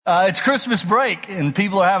It's Christmas break, and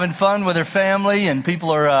people are having fun with their family, and people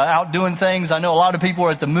are out doing things. I know a lot of people are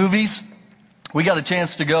at the movies. We got a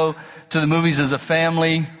chance to go to the movies as a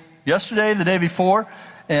family yesterday, the day before,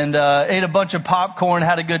 and ate a bunch of popcorn,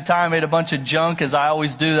 had a good time, ate a bunch of junk, as I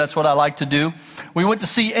always do. That's what I like to do. We went to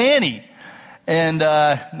see Annie, and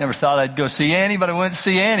never thought I'd go see Annie, but I went to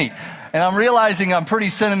see Annie. And I'm realizing I'm a pretty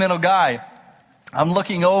sentimental guy. I'm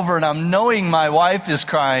looking over, and I'm knowing my wife is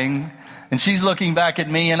crying, and she's looking back at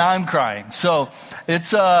me, and I'm crying. So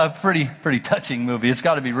it's a pretty touching movie. It's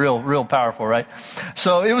got to be real powerful, right?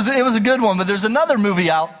 So it was a good one. But there's another movie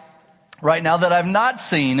out right now that I've not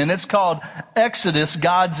seen, and it's called Exodus: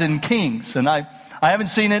 Gods and Kings. And I haven't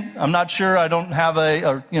seen it. I'm not sure. I don't have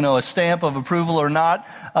a stamp of approval or not.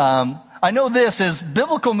 I know this: as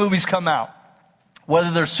biblical movies come out,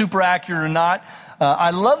 whether they're super accurate or not,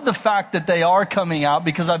 I love the fact that they are coming out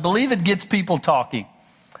because I believe it gets people talking.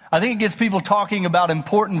 I think it gets people talking about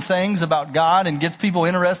important things about God and gets people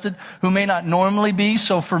interested who may not normally be.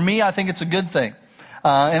 So for me, I think it's a good thing.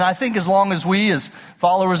 And I think as long as we as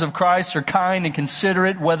followers of Christ are kind and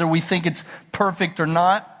considerate, whether we think it's perfect or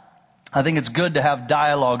not, I think it's good to have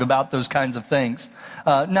dialogue about those kinds of things.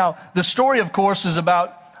 Now, the story, of course, is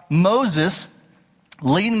about Moses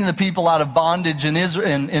leading the people out of bondage in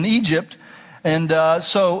Egypt. And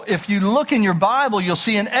so if you look in your Bible, you'll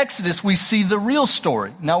see in Exodus, we see the real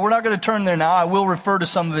story. Now, we're not going to turn there now. I will refer to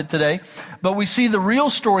some of it today. But we see the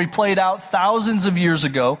real story played out thousands of years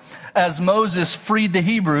ago as Moses freed the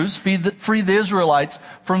Hebrews, freed the Israelites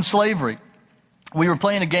from slavery. We were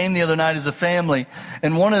playing a game the other night as a family,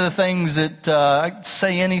 and one of the things that,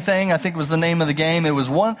 Say Anything, I think was the name of the game, it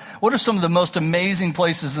was what are some of the most amazing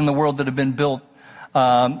places in the world that have been built?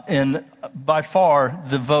 And by far,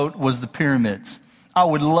 the vote was the pyramids. I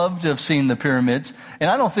would love to have seen the pyramids. And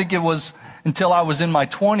I don't think it was until I was in my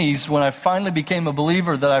 20s when I finally became a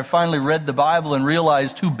believer that I finally read the Bible and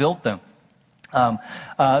realized who built them.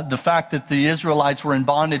 The fact that the Israelites were in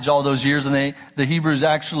bondage all those years and the Hebrews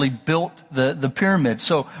actually built the pyramids.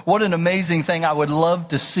 So what an amazing thing I would love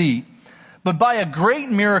to see. But by a great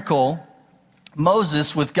miracle,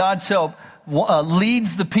 Moses, with God's help,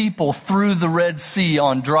 leads the people through the Red Sea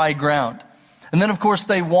on dry ground. And then, of course,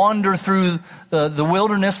 they wander through the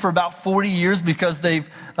wilderness for about 40 years because they've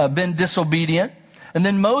been disobedient. And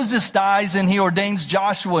then Moses dies and he ordains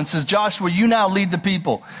Joshua and says, Joshua, you now lead the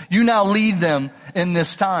people. You now lead them in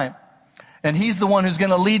this time. And he's the one who's going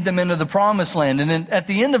to lead them into the promised land. And then at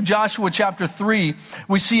the end of Joshua chapter 3,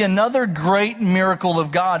 we see another great miracle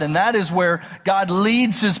of God. And that is where God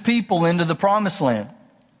leads his people into the promised land.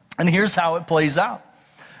 And here's how it plays out.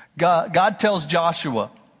 God tells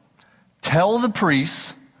Joshua, tell the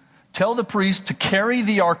priests to carry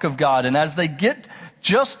the ark of God. And as they get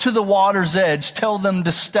just to the water's edge, tell them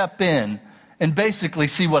to step in and basically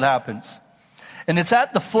see what happens. And it's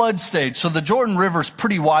at the flood stage. So the Jordan River's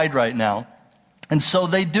pretty wide right now. And so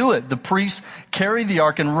they do it. The priests carry the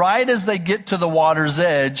ark, and right as they get to the water's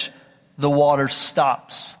edge, the water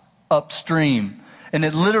stops upstream. And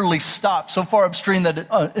it literally stops so far upstream that it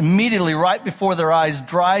immediately, right before their eyes,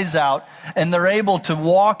 dries out. And they're able to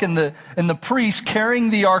walk, and the priests carrying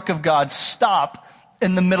the ark of God stop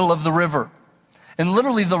in the middle of the river. And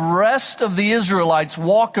literally the rest of the Israelites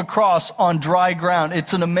walk across on dry ground.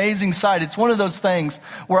 It's an amazing sight. It's one of those things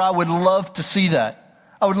where I would love to see that.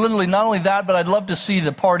 I would literally, not only that, but I'd love to see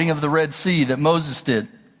the parting of the Red Sea that Moses did.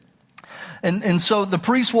 And so the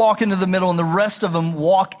priests walk into the middle and the rest of them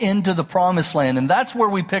walk into the promised land. And that's where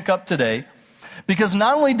we pick up today. Because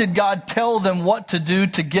not only did God tell them what to do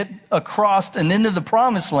to get across and into the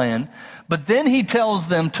promised land, but then he tells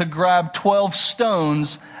them to grab 12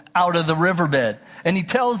 stones out of the riverbed. And he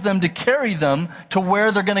tells them to carry them to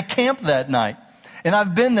where they're going to camp that night. And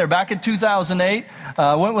I've been there. Back in 2008,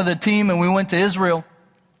 I went with a team and we went to Israel.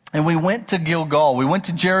 And we went to Gilgal. We went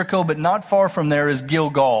to Jericho, but not far from there is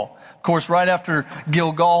Gilgal. Of course, right after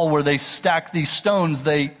Gilgal, where they stacked these stones,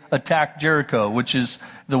 they attacked Jericho, which is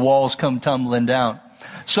the walls come tumbling down.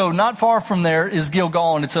 So not far from there is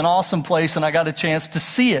Gilgal, and it's an awesome place, and I got a chance to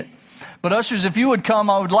see it. But ushers, if you would come,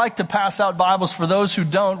 I would like to pass out Bibles for those who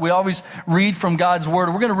don't. We always read from God's Word.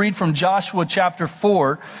 We're going to read from Joshua chapter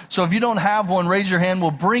 4. So if you don't have one, raise your hand.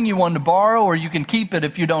 We'll bring you one to borrow, or you can keep it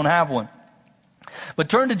if you don't have one. But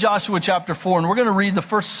turn to Joshua chapter 4, and we're going to read the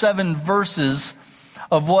first 7 verses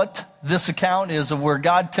of what this account is of where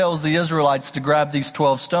God tells the Israelites to grab these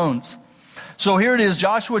 12 stones. So here it is,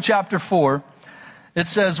 Joshua chapter 4. It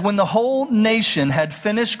says, when the whole nation had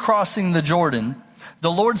finished crossing the Jordan,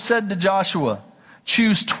 the Lord said to Joshua,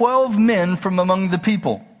 choose 12 men from among the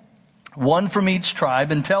people one from each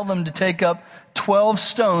tribe, and tell them to take up 12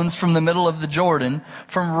 stones from the middle of the Jordan,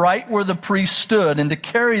 from right where the priest stood, and to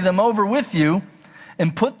carry them over with you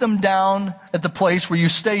and put them down at the place where you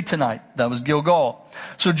stay tonight. That was Gilgal.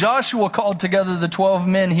 So Joshua called together the 12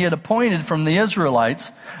 men he had appointed from the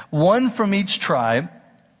Israelites, one from each tribe,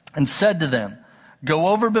 and said to them, go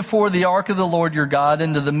over before the ark of the Lord your God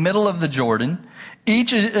into the middle of the Jordan.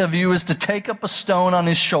 Each of you is to take up a stone on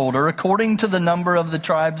his shoulder, according to the number of the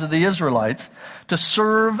tribes of the Israelites, to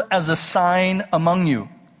serve as a sign among you.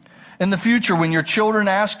 In the future, when your children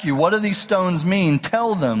ask you, what do these stones mean?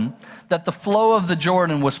 Tell them that the flow of the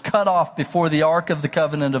Jordan was cut off before the ark of the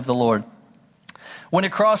covenant of the Lord. When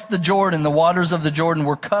it crossed the Jordan, the waters of the Jordan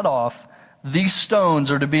were cut off. These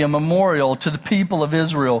stones are to be a memorial to the people of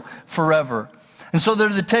Israel forever. And so they're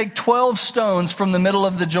to take 12 stones from the middle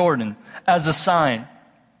of the Jordan as a sign.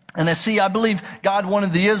 And I believe God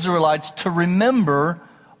wanted the Israelites to remember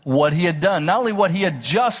what he had done. Not only what he had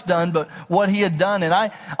just done, but what he had done. And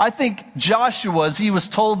I think Joshua, as he was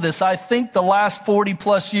told this, I think the last 40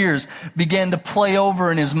 plus years began to play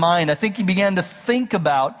over in his mind. I think he began to think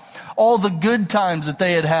about all the good times that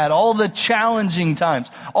they had had, all the challenging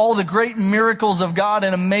times, all the great miracles of God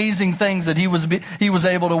and amazing things that he was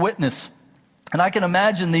able to witness. And I can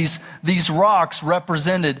imagine these rocks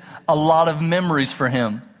represented a lot of memories for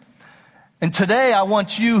him. And today, I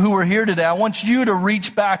want you who are here today, I want you to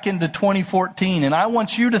reach back into 2014, and I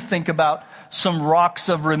want you to think about some rocks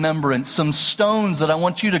of remembrance, some stones that I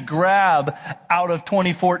want you to grab out of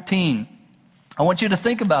 2014. I want you to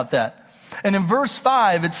think about that. And in verse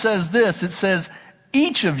 5, it says this, it says,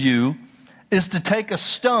 each of you is to take a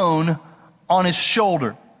stone on his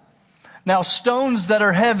shoulder. Now, stones that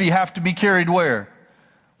are heavy have to be carried where?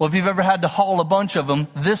 Well, if you've ever had to haul a bunch of them,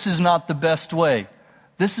 this is not the best way.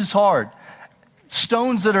 This is hard.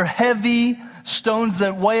 Stones that are heavy, stones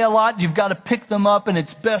that weigh a lot, you've got to pick them up, and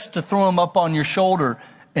it's best to throw them up on your shoulder,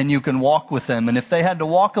 and you can walk with them. And if they had to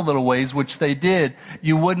walk a little ways, which they did,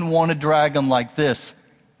 you wouldn't want to drag them like this.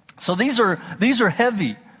 So these are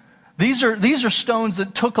heavy. These are stones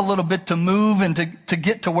that took a little bit to move and to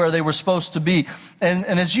get to where they were supposed to be.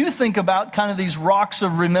 And as you think about kind of these rocks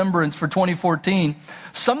of remembrance for 2014,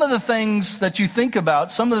 some of the things that you think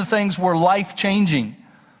about, some of the things were life-changing.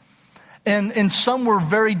 And some were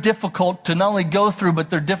very difficult to not only go through,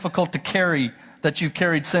 but they're difficult to carry that you've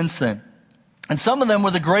carried since then. And some of them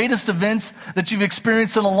were the greatest events that you've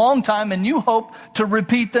experienced in a long time, and you hope to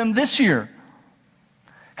repeat them this year.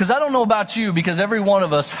 Because I don't know about you, because every one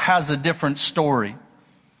of us has a different story.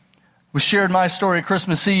 We shared my story at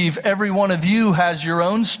Christmas Eve. Every one of you has your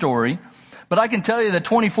own story. But I can tell you that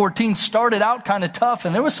 2014 started out kind of tough,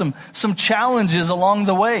 and there was some challenges along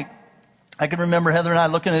the way. I can remember Heather and I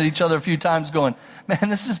looking at each other a few times going, man,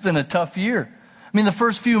 this has been a tough year. I mean, the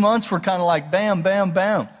first few months were kind of like bam, bam,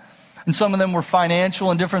 bam. And some of them were financial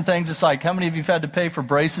and different things. It's like, how many of you have had to pay for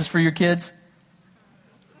braces for your kids?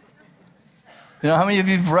 You know, how many of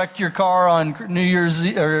you have wrecked your car on New Year's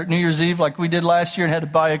Eve like we did last year and had to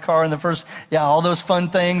buy a car in the first, all those fun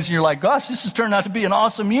things. And you're like, gosh, this has turned out to be an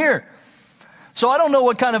awesome year. So I don't know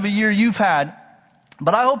what kind of a year you've had,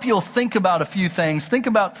 but I hope you'll think about a few things. Think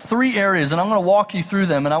about 3 areas, and I'm going to walk you through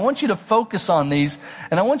them. And I want you to focus on these,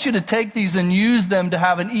 and I want you to take these and use them to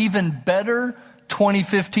have an even better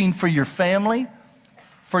 2015 for your family,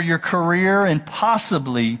 for your career, and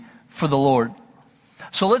possibly for the Lord.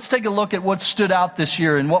 So let's take a look at what stood out this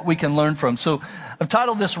year and what we can learn from. So I've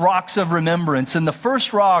titled this Rocks of Remembrance. And the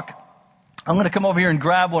first rock, I'm going to come over here and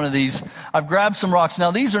grab one of these. I've grabbed some rocks.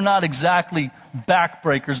 Now, these are not exactly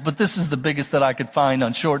backbreakers, but this is the biggest that I could find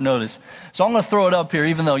on short notice. So I'm going to throw it up here,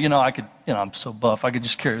 even though, I'm so buff, I could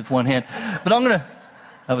just carry it with one hand. But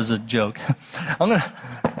that was a joke. I'm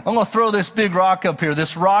going to throw this big rock up here.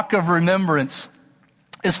 This rock of remembrance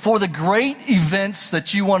is for the great events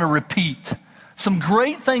that you want to repeat. Some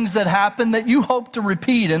great things that happened that you hope to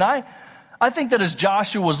repeat. And I think that as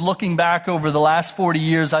Joshua was looking back over the last 40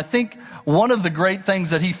 years, I think one of the great things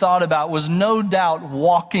that he thought about was no doubt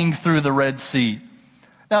walking through the Red Sea.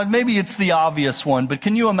 Now, maybe it's the obvious one, but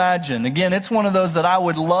can you imagine? Again, it's one of those that I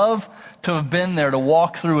would love to have been there to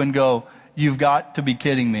walk through and go, you've got to be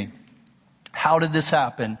kidding me. How did this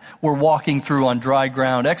happen? We're walking through on dry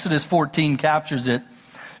ground. Exodus 14 captures it,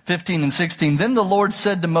 15 and 16. Then the Lord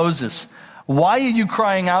said to Moses, why are you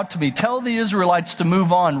crying out to me? Tell the Israelites to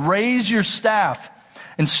move on. Raise your staff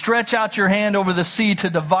and stretch out your hand over the sea to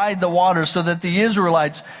divide the water so that the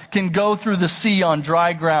Israelites can go through the sea on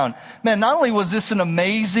dry ground. Man, not only was this an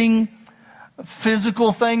amazing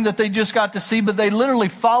physical thing that they just got to see, but they literally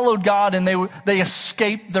followed God and they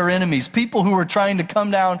escaped their enemies. People who were trying to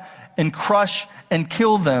come down and crush and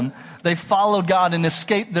kill them, they followed God and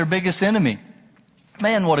escaped their biggest enemy.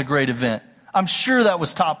 Man, what a great event. I'm sure that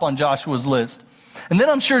was top on Joshua's list. And then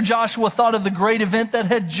I'm sure Joshua thought of the great event that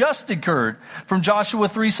had just occurred from Joshua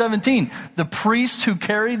 3:17. The priests who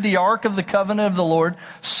carried the Ark of the Covenant of the Lord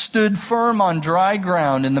stood firm on dry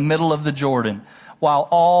ground in the middle of the Jordan, while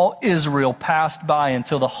all Israel passed by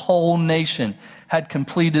until the whole nation had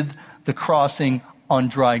completed the crossing on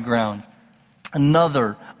dry ground.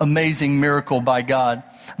 Another amazing miracle by God.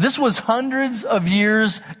 This was hundreds of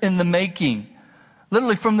years in the making.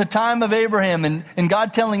 Literally from the time of Abraham and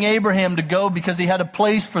God telling Abraham to go because he had a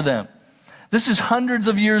place for them. This is hundreds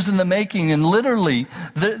of years in the making, and literally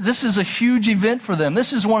this is a huge event for them.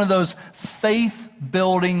 This is one of those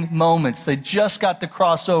faith-building moments. They just got to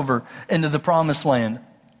cross over into the promised land.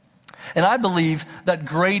 And I believe that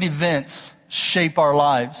great events shape our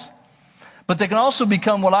lives. But they can also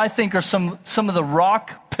become what I think are some of the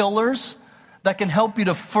rock pillars that can help you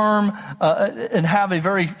to and have a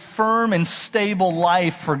very firm and stable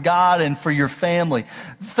life for God and for your family.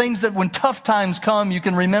 Things that when tough times come, you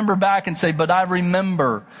can remember back and say, but I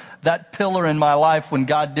remember that pillar in my life when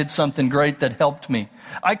God did something great that helped me.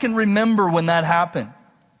 I can remember when that happened.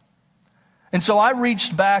 And so I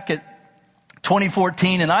reached back at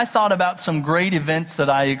 2014 and I thought about some great events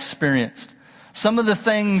that I experienced. Some of the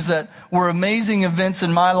things that were amazing events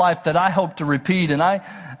in my life that I hope to repeat. And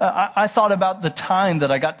I thought about the time that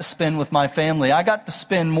I got to spend with my family. I got to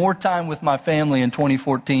spend more time with my family in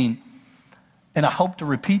 2014. And I hope to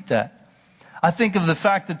repeat that. I think of the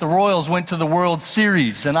fact that the Royals went to the World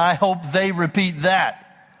Series, and I hope they repeat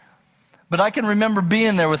that. But I can remember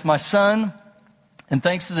being there with my son, and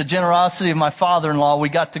thanks to the generosity of my father-in-law, we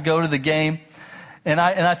got to go to the game. And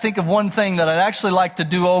I think of one thing that I'd actually like to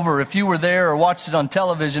do over. If you were there or watched it on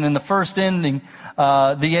television, in the first inning,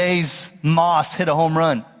 the A's Moss hit a home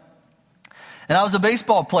run. And I was a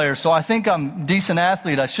baseball player, so I think I'm a decent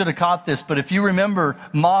athlete. I should have caught this. But if you remember,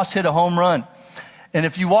 Moss hit a home run. And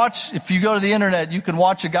if you go to the internet, you can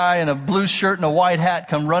watch a guy in a blue shirt and a white hat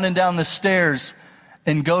come running down the stairs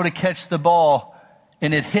and go to catch the ball.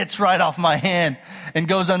 And it hits right off my hand and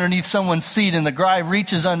goes underneath someone's seat. And the guy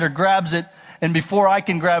reaches under, grabs it. And before I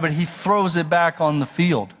can grab it, he throws it back on the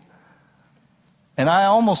field. And I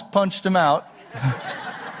almost punched him out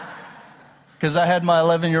because I had my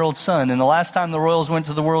 11-year-old son. And the last time the Royals went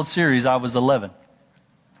to the World Series, I was 11.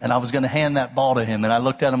 And I was going to hand that ball to him. And I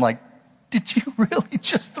looked at him like, did you really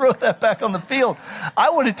just throw that back on the field?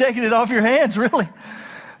 I would have taken it off your hands, really.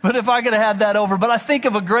 But if I could have had that over. But I think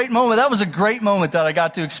of a great moment. That was a great moment that I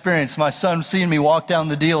got to experience. My son seeing me walk down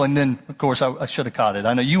the deal, and then, of course, I should have caught it.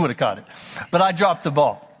 I know you would have caught it. But I dropped the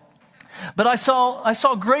ball. But I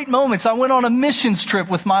saw great moments. I went on a missions trip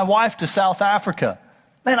with my wife to South Africa.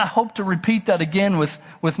 Man, I hope to repeat that again with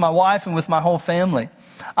my wife and with my whole family.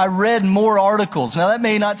 I read more articles. Now, that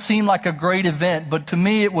may not seem like a great event, but to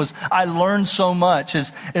me I learned so much.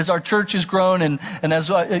 As our church has grown and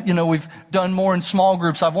as we've done more in small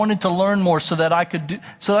groups, I've wanted to learn more so that I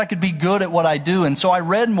could be good at what I do. And so I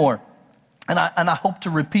read more. And I hope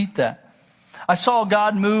to repeat that. I saw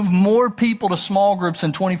God move more people to small groups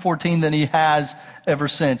in 2014 than he has ever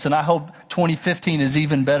since. And I hope 2015 is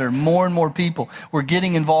even better. More and more people were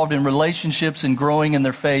getting involved in relationships and growing in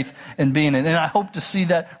their faith and being in. And I hope to see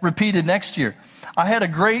that repeated next year. I had a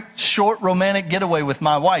great short romantic getaway with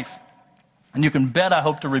my wife. And you can bet I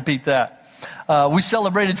hope to repeat that. We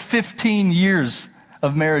celebrated 15 years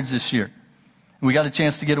of marriage this year. And we got a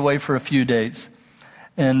chance to get away for a few days.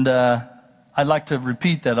 And I'd like to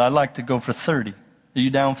repeat that. I'd like to go for 30. Are you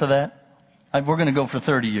down for that? We're going to go for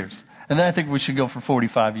 30 years. And then I think we should go for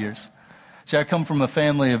 45 years. See, I come from a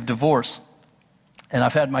family of divorce. And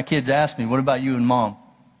I've had my kids ask me, what about you and Mom?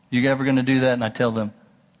 You ever going to do that? And I tell them,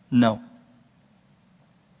 no.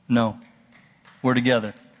 No. We're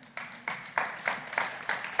together.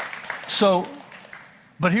 So,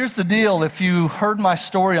 but here's the deal. If you heard my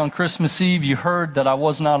story on Christmas Eve, you heard that I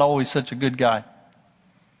was not always such a good guy.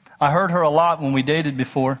 I heard her a lot when we dated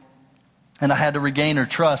before, and I had to regain her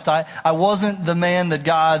trust. I wasn't the man that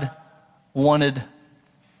God wanted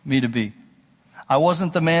me to be. I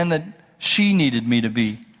wasn't the man that she needed me to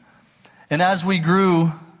be. And as we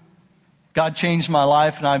grew, God changed my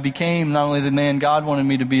life, and I became not only the man God wanted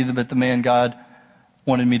me to be, but the man God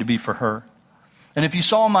wanted me to be for her. And if you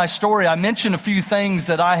saw my story, I mentioned a few things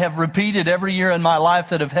that I have repeated every year in my life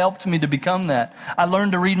that have helped me to become that. I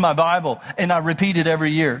learned to read my Bible, and I repeat it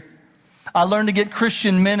every year. I learned to get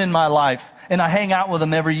Christian men in my life, and I hang out with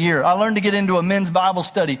them every year. I learned to get into a men's Bible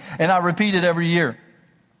study, and I repeat it every year.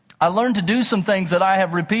 I learned to do some things that I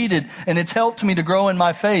have repeated, and it's helped me to grow in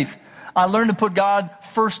my faith. I learned to put God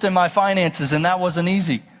first in my finances, and that wasn't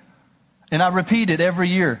easy. And I repeat it every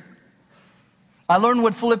year. I learned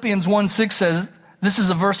what Philippians 1:6 says. This is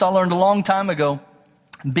a verse I learned a long time ago.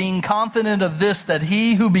 Being confident of this, that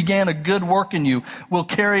he who began a good work in you will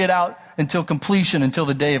carry it out until completion, until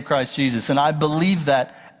the day of Christ Jesus. And I believe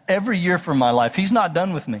that every year for my life. He's not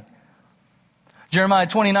done with me. Jeremiah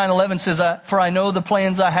 29:11 says, for I know the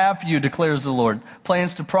plans I have for you, declares the Lord.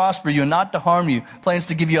 Plans to prosper you and not to harm you. Plans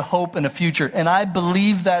to give you a hope and a future. And I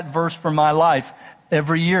believe that verse for my life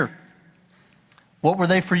every year. What were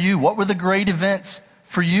they for you? What were the great events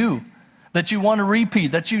for you that you want to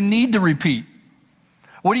repeat, that you need to repeat?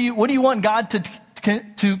 What do you want God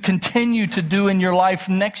to continue to do in your life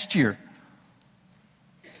next year?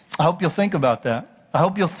 I hope you'll think about that. I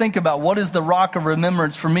hope you'll think about what is the rock of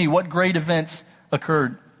remembrance for me? What great events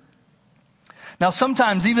occurred? Now,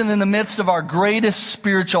 sometimes even in the midst of our greatest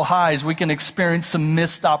spiritual highs, we can experience some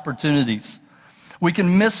missed opportunities. We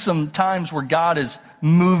can miss some times where God is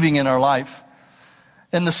moving in our life.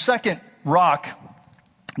 And the second rock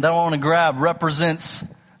that I want to grab represents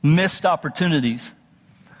missed opportunities.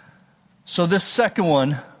 So this second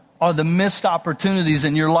one are the missed opportunities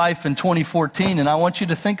in your life in 2014, and I want you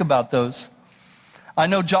to think about those. I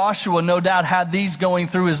know Joshua no doubt had these going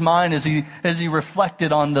through his mind as he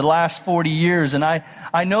reflected on the last 40 years, and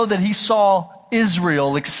I know that he saw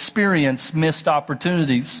Israel experience missed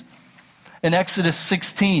opportunities. In Exodus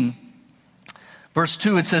 16, verse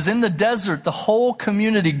 2, it says, in the desert, the whole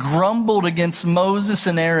community grumbled against Moses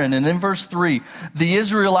and Aaron. And in verse 3, the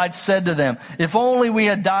Israelites said to them, if only we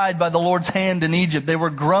had died by the Lord's hand in Egypt. They were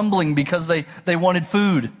grumbling because they wanted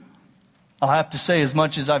food. I'll have to say, as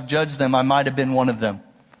much as I've judged them, I might have been one of them.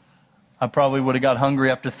 I probably would have got hungry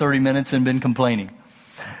after 30 minutes and been complaining.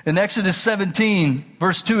 In Exodus 17,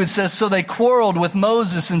 verse 2, it says, so they quarreled with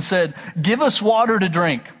Moses and said, give us water to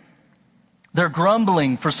drink. They're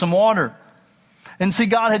grumbling for some water. And see,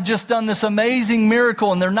 God had just done this amazing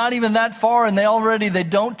miracle, and they're not even that far, and they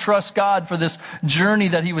don't trust God for this journey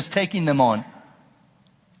that he was taking them on.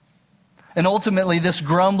 And ultimately, this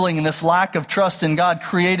grumbling and this lack of trust in God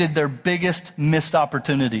created their biggest missed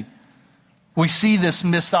opportunity. We see this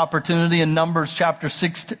missed opportunity in Numbers chapter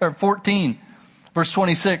 14, verse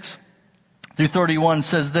 26 through 31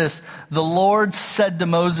 says this, the Lord said to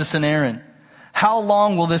Moses and Aaron, how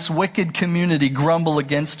long will this wicked community grumble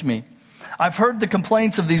against me? I've heard the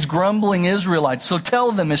complaints of these grumbling Israelites. So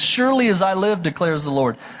tell them, as surely as I live, declares the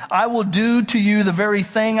Lord, I will do to you the very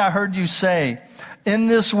thing I heard you say. In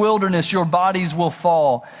this wilderness, your bodies will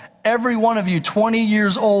fall. Every one of you 20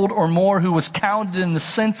 years old or more who was counted in the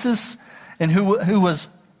census and who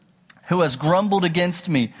has grumbled against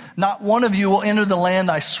me. Not one of you will enter the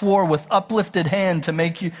land I swore with uplifted hand to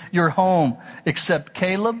make you your home, except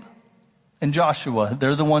Caleb and Joshua.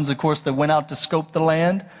 They're the ones, of course, that went out to scope the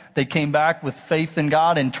land. They came back with faith in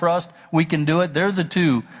God and trust. We can do it. They're the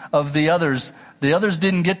two of the others. The others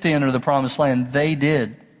didn't get to enter the promised land. They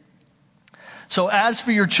did. So as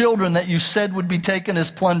for your children that you said would be taken as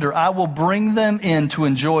plunder, I will bring them in to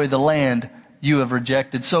enjoy the land you have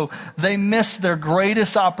rejected. So they missed their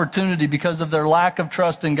greatest opportunity because of their lack of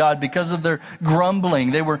trust in God, because of their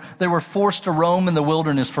grumbling. They were forced to roam in the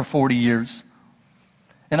wilderness for 40 years.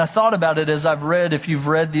 And I thought about it as I've read, if you've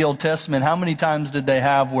read the Old Testament, how many times did they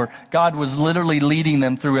have where God was literally leading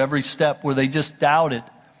them through every step where they just doubted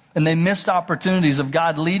and they missed opportunities of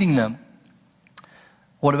God leading them?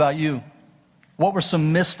 What about you? What were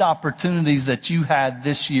some missed opportunities that you had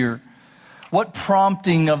this year? What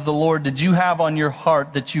prompting of the Lord did you have on your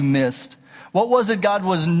heart that you missed? What was it God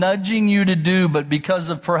was nudging you to do, but because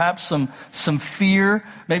of perhaps some fear,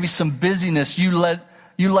 maybe some busyness, you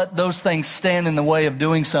let those things stand in the way of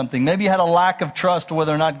doing something. Maybe you had a lack of trust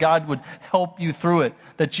whether or not God would help you through it,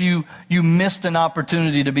 that you missed an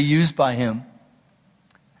opportunity to be used by Him.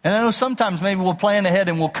 And I know sometimes maybe we'll plan ahead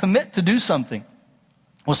and we'll commit to do something.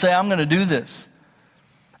 We'll say, I'm going to do this.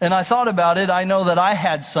 And I thought about it. I know that I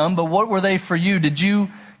had some, but what were they for you? Did you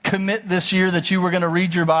commit this year that you were going to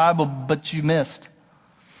read your Bible, but you missed?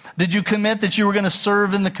 Did you commit that you were going to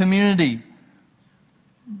serve in the community,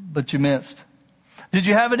 but you missed? Did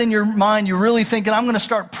you have it in your mind, you're really thinking, I'm going to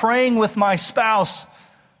start praying with my spouse,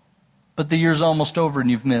 but the year's almost over and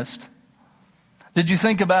you've missed? Did you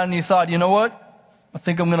think about it and you thought, you know what? I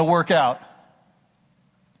think I'm going to work out,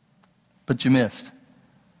 but you missed?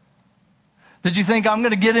 Did you think, I'm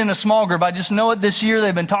going to get in a small group? I just know it this year.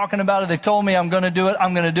 They've been talking about it. They've told me I'm going to do it.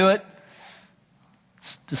 I'm going to do it.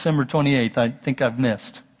 It's December 28th. I think I've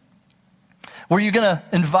missed. Were you going to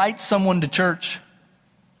invite someone to church?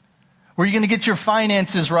 Were you going to get your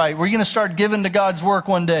finances right? Were you going to start giving to God's work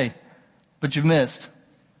one day? But you've missed.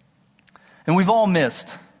 And we've all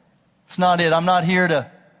missed. It's not it. I'm not here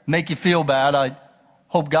to make you feel bad. I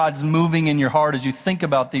hope God's moving in your heart as you think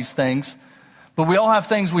about these things. But we all have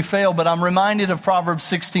things we fail. But I'm reminded of Proverbs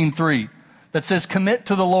 16:3 that says, commit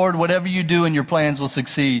to the Lord whatever you do and your plans will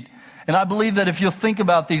succeed. And I believe that if you'll think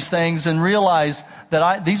about these things and realize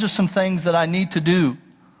that these are some things that I need to do,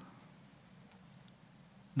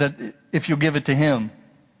 that if you'll give it to Him,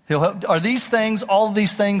 He'll help. Are these things, all of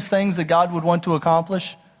these things that God would want to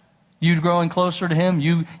accomplish? You growing closer to Him,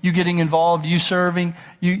 you getting involved, you serving,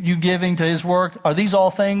 you giving to His work. Are these all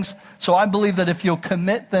things? So I believe that if you'll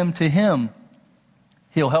commit them to Him,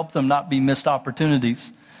 He'll help them not be missed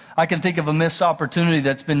opportunities. I can think of a missed opportunity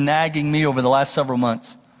that's been nagging me over the last several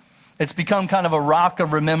months. It's become kind of a rock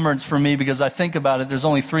of remembrance for me because I think about it. There's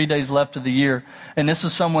only 3 days left of the year. And this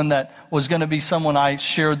is someone that was going to be someone I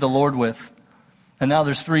shared the Lord with. And now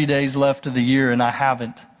there's 3 days left of the year and I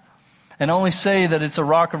haven't. And I only say that it's a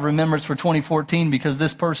rock of remembrance for 2014 because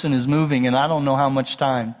this person is moving and I don't know how much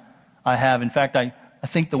time I have. In fact, I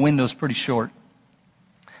think the window's pretty short.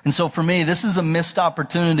 And so for me, this is a missed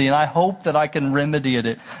opportunity, and I hope that I can remedy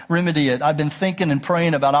it. I've been thinking and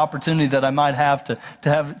praying about opportunity that I might have to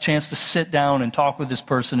have a chance to sit down and talk with this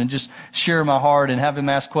person and just share my heart and have him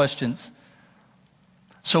ask questions.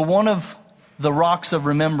 So one of the rocks of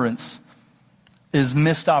remembrance is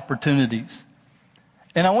missed opportunities.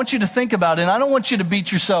 And I want you to think about it, and I don't want you to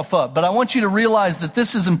beat yourself up, but I want you to realize that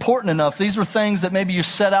this is important enough. These were things that maybe you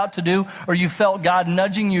set out to do or you felt God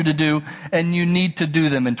nudging you to do, and you need to do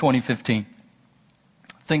them in 2015.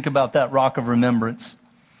 Think about that rock of remembrance.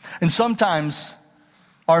 And sometimes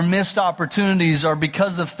our missed opportunities are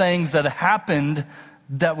because of things that happened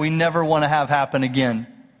that we never want to have happen again.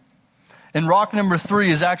 And rock number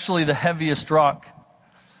 3 is actually the heaviest rock.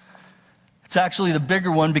 It's actually the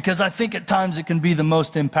bigger one because I think at times it can be the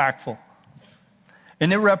most impactful.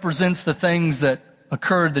 And it represents the things that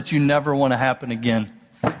occurred that you never want to happen again.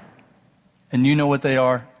 And you know what they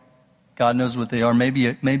are. God knows what they are.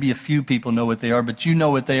 Maybe a few people know what they are, but you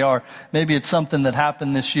know what they are. Maybe it's something that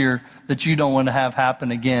happened this year that you don't want to have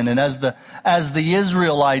happen again. And as the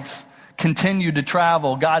Israelites continued to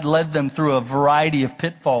travel, God led them through a variety of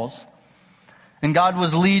pitfalls. And God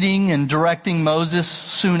was leading and directing Moses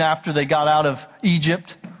soon after they got out of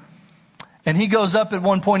Egypt. And he goes up at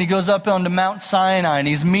one point, he goes up onto Mount Sinai and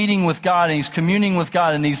he's meeting with God and he's communing with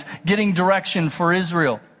God and he's getting direction for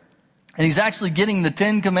Israel. And he's actually getting the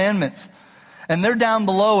 10 Commandments. And they're down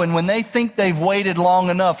below, and when they think they've waited long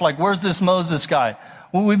enough, like, where's this Moses guy?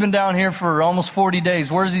 Well, we've been down here for almost 40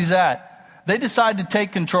 days. Where's he at? They decide to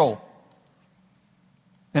take control.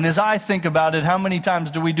 And as I think about it, how many times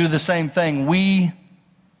do we do the same thing? We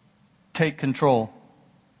take control.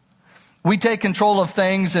 We take control of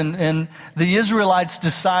things, and the Israelites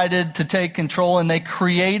decided to take control, and they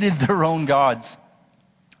created their own gods.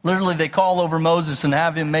 Literally, they call over Moses and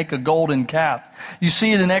have him make a golden calf. You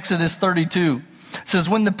see it in Exodus 32. It says,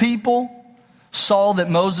 when the people saw that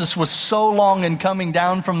Moses was so long in coming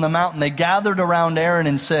down from the mountain, they gathered around Aaron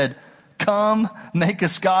and said, come, make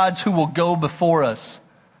us gods who will go before us.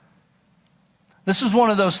 This is one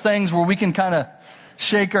of those things where we can kind of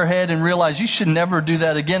shake our head and realize you should never do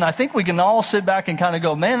that again. I think we can all sit back and kind of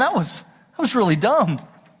go, man, that was really dumb.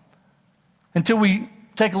 Until we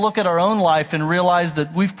take a look at our own life and realize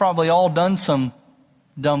that we've probably all done some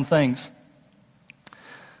dumb things.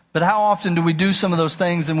 But how often do we do some of those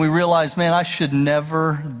things and we realize, man, I should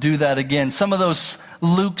never do that again? Some of those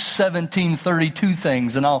Luke 17:32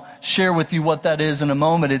 things, and I'll share with you what that is in a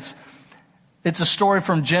moment. It's a story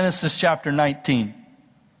from Genesis chapter 19.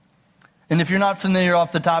 And if you're not familiar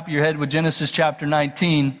off the top of your head with Genesis chapter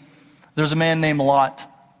 19, there's a man named Lot.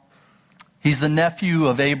 He's the nephew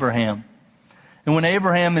of Abraham. And when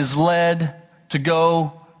Abraham is led to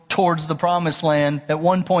go towards the promised land, at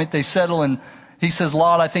one point they settle and he says,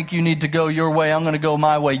 Lot, I think you need to go your way. I'm going to go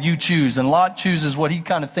my way. You choose. And Lot chooses what he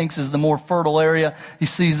kind of thinks is the more fertile area. He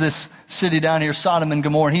sees this city down here, Sodom and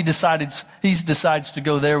Gomorrah, and he decides to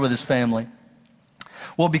go there with his family.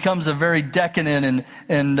 Well, it becomes a very decadent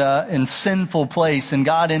and sinful place, and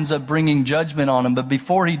God ends up bringing judgment on him. But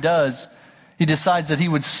before he does, he decides that he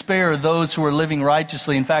would spare those who are living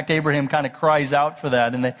righteously. In fact, Abraham kind of cries out for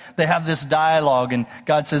that, and they have this dialogue, and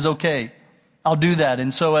God says, okay, I'll do that.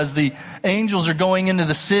 And so as the angels are going into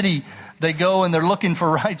the city, they go and they're looking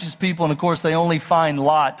for righteous people, and of course they only find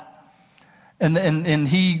Lot. And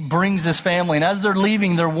he brings his family, and as they're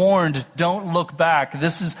leaving, they're warned, don't look back.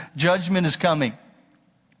 Judgment is coming.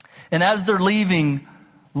 And as they're leaving,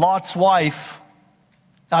 Lot's wife,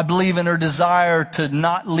 I believe in her desire to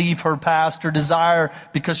not leave her past, her desire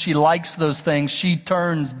because she likes those things, she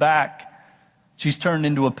turns back. she's turned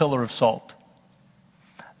into a pillar of salt.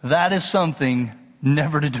 That is something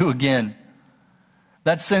never to do again.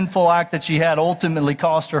 That sinful act that she had ultimately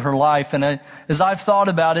cost her life. And as I've thought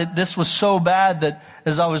about it, this was so bad that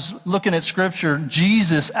as I was looking at Scripture,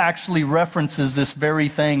 Jesus actually references this very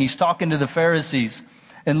thing. He's talking to the Pharisees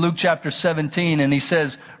in Luke chapter 17, and he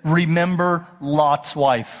says, remember Lot's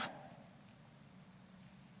wife.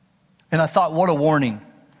 And I thought, what a warning.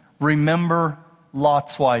 Remember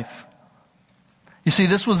Lot's wife. You see,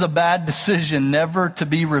 this was a bad decision, never to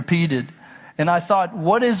be repeated. And I thought,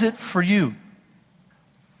 what is it for you?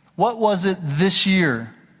 What was it this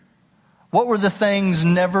year? What were the things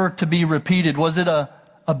never to be repeated? Was it a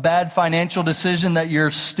bad financial decision that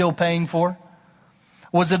you're still paying for?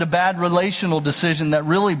 Was it a bad relational decision that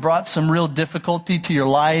really brought some real difficulty to your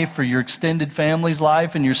life or your extended family's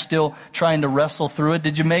life, and you're still trying to wrestle through it?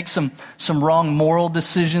 Did you make some wrong moral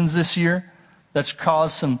decisions this year that's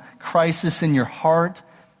caused some crisis in your heart,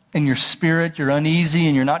 in your spirit? You're uneasy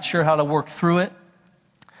and you're not sure how to work through it.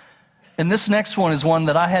 And this next one is one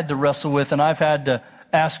that I had to wrestle with, and I've had to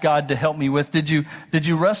ask God to help me with. Did you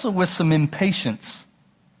wrestle with some impatience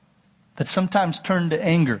that sometimes turned to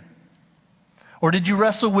anger? Or did you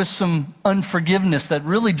wrestle with some unforgiveness that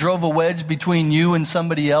really drove a wedge between you and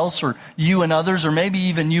somebody else, or you and others, or maybe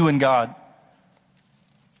even you and God?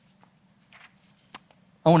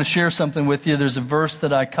 I want to share something with you. There's a verse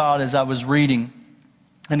that I caught as I was reading.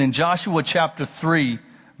 And in Joshua chapter 3,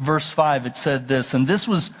 verse 5, it said this. And this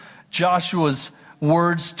was Joshua's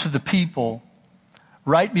words to the people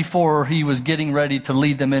right before he was getting ready to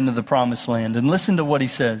lead them into the promised land. And listen to what he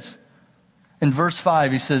says. In verse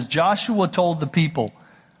 5, he says, Joshua told the people,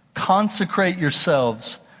 consecrate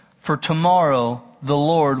yourselves, for tomorrow the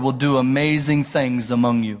Lord will do amazing things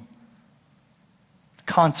among you.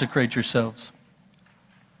 Consecrate yourselves.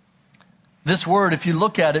 This word, if you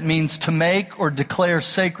look at it, means to make or declare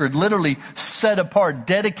sacred, literally set apart,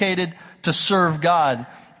 dedicated to serve God.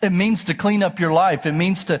 It means to clean up your life. It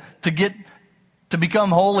means to become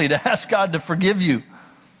holy, to ask God to forgive you.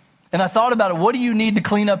 And I thought about it. What do you need to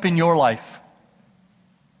clean up in your life?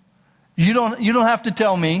 You don't have to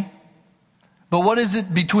tell me. But what is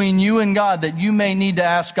it between you and God that you may need to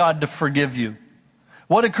ask God to forgive you?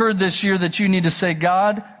 What occurred this year that you need to say,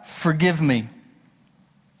 God, forgive me?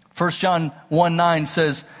 1 John 1:9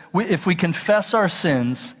 says, if we confess our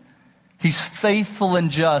sins, He's faithful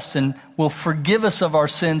and just and will forgive us of our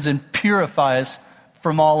sins and purify us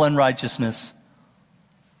from all unrighteousness.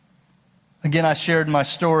 Again, I shared my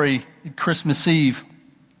story Christmas Eve.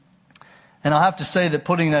 And I'll have to say that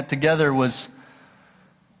putting that together was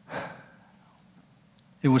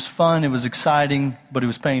fun, it was exciting, but it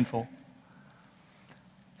was painful.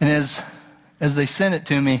 And as they sent it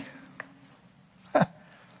to me,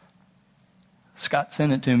 Scott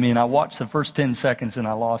sent it to me, and I watched the first 10 seconds and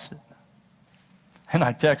I lost it. And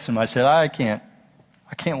I texted him. I said, I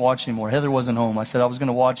can't watch anymore. Heather wasn't home. I said I was going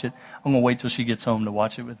to watch it. I'm going to wait till she gets home to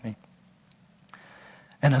watch it with me.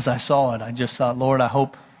 And as I saw it, I just thought, Lord, I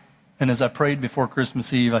hope, and as I prayed before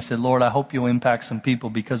Christmas Eve, I said, Lord, I hope you'll impact some people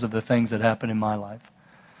because of the things that happened in my life.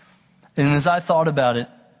 And as I thought about it,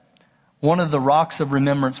 one of the rocks of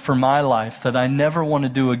remembrance for my life that I never want to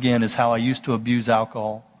do again is how I used to abuse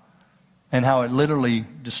alcohol and how it literally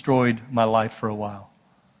destroyed my life for a while.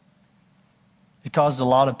 It caused a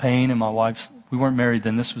lot of pain in my wife's. We weren't married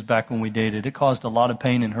then. This was back when we dated. It caused a lot of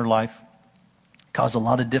pain in her life. It caused a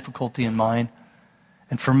lot of difficulty in mine.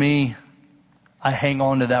 And for me, I hang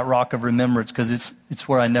on to that rock of remembrance because it's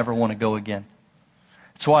where I never want to go again.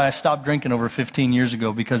 It's why I stopped drinking over 15 years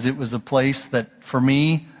ago, because it was a place that, for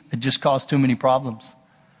me, it just caused too many problems.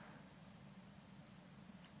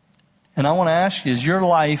 And I want to ask you, is your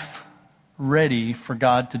life ready for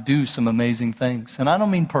God to do some amazing things? And I don't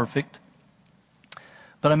mean perfect.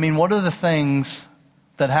 But I mean, what are the things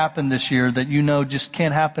that happened this year that you know just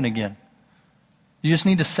can't happen again? You just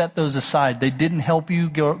need to set those aside. They didn't help you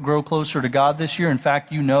grow closer to God this year. In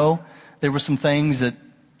fact, you know there were some things that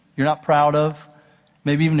you're not proud of,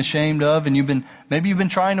 maybe even ashamed of, and maybe you've been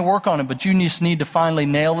trying to work on it, but you just need to finally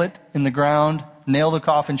nail it in the ground, nail the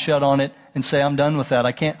coffin shut on it, and say, I'm done with that.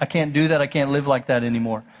 I can't do that. I can't live like that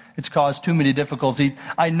anymore. It's caused too many difficulties.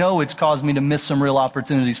 I know it's caused me to miss some real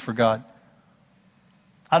opportunities for God.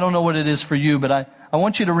 I don't know what it is for you, but I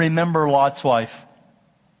want you to remember Lot's wife.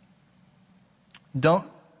 Don't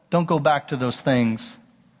go back to those things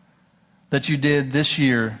that you did this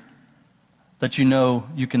year that you know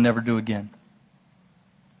you can never do again.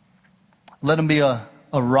 Let them be a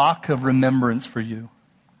rock of remembrance for you.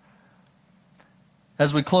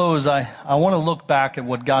 As we close, I want to look back at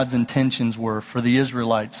what God's intentions were for the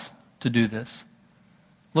Israelites to do this.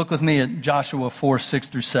 Look with me at Joshua 4, 6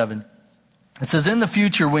 through 7. It says, in the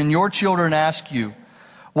future, when your children ask you,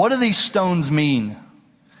 what do these stones mean?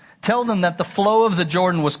 Tell them that the flow of the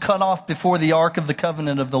Jordan was cut off before the ark of the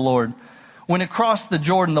covenant of the Lord. When it crossed the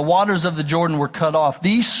Jordan, the waters of the Jordan were cut off.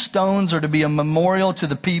 These stones are to be a memorial to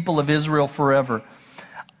the people of Israel forever.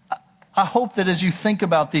 I hope that as you think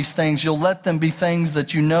about these things, you'll let them be things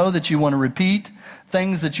that you know that you want to repeat,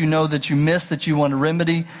 things that you know that you miss, that you want to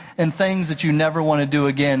remedy, and things that you never want to do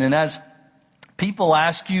again. And as people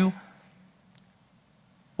ask you,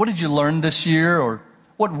 what did you learn this year? Or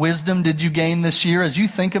what wisdom did you gain this year? As you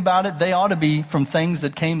think about it, they ought to be from things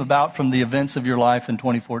that came about from the events of your life in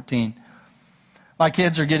 2014. My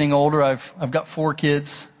kids are getting older. I've got 4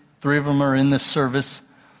 kids. 3 of them are in this service.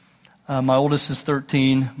 My oldest is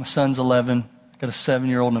 13. My son's 11. I've got a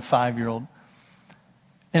 7-year-old and a 5-year-old.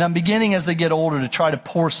 And I'm beginning as they get older to try to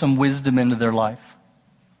pour some wisdom into their life.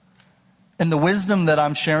 And the wisdom that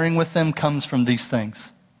I'm sharing with them comes from these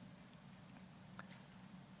things.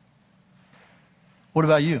 What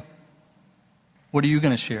about you? What are you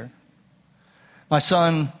going to share? My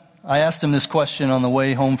son, I asked him this question on the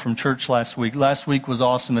way home from church last week. Last week was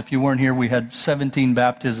awesome. If you weren't here, we had 17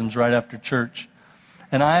 baptisms right after church.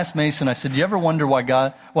 And I asked Mason, I said, do you ever wonder why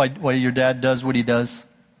your dad does what he does?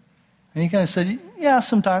 And he kind of said, yeah,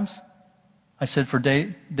 sometimes. I said, for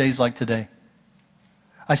days like today.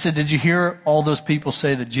 I said, did you hear all those people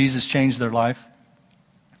say that Jesus changed their life?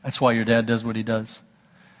 That's why your dad does what he does.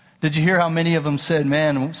 Did you hear how many of them said,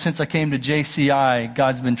 man, since I came to JCI,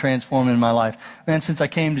 God's been transforming my life. Man, since I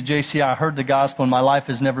came to JCI, I heard the gospel and my life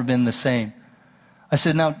has never been the same. I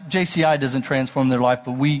said, now, JCI doesn't transform their life,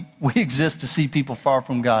 but we exist to see people far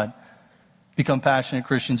from God become passionate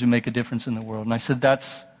Christians who make a difference in the world. And I said,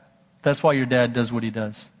 that's why your dad does what he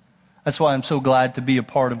does. That's why I'm so glad to be a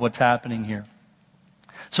part of what's happening here.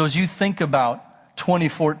 So as you think about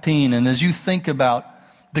 2014 and as you think about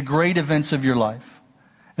the great events of your life,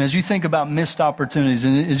 and as you think about missed opportunities,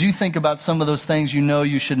 and as you think about some of those things you know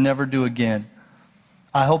you should never do again,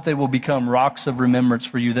 I hope they will become rocks of remembrance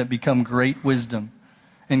for you that become great wisdom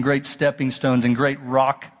and great stepping stones and great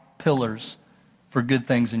rock pillars for good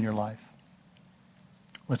things in your life.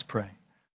 Let's pray.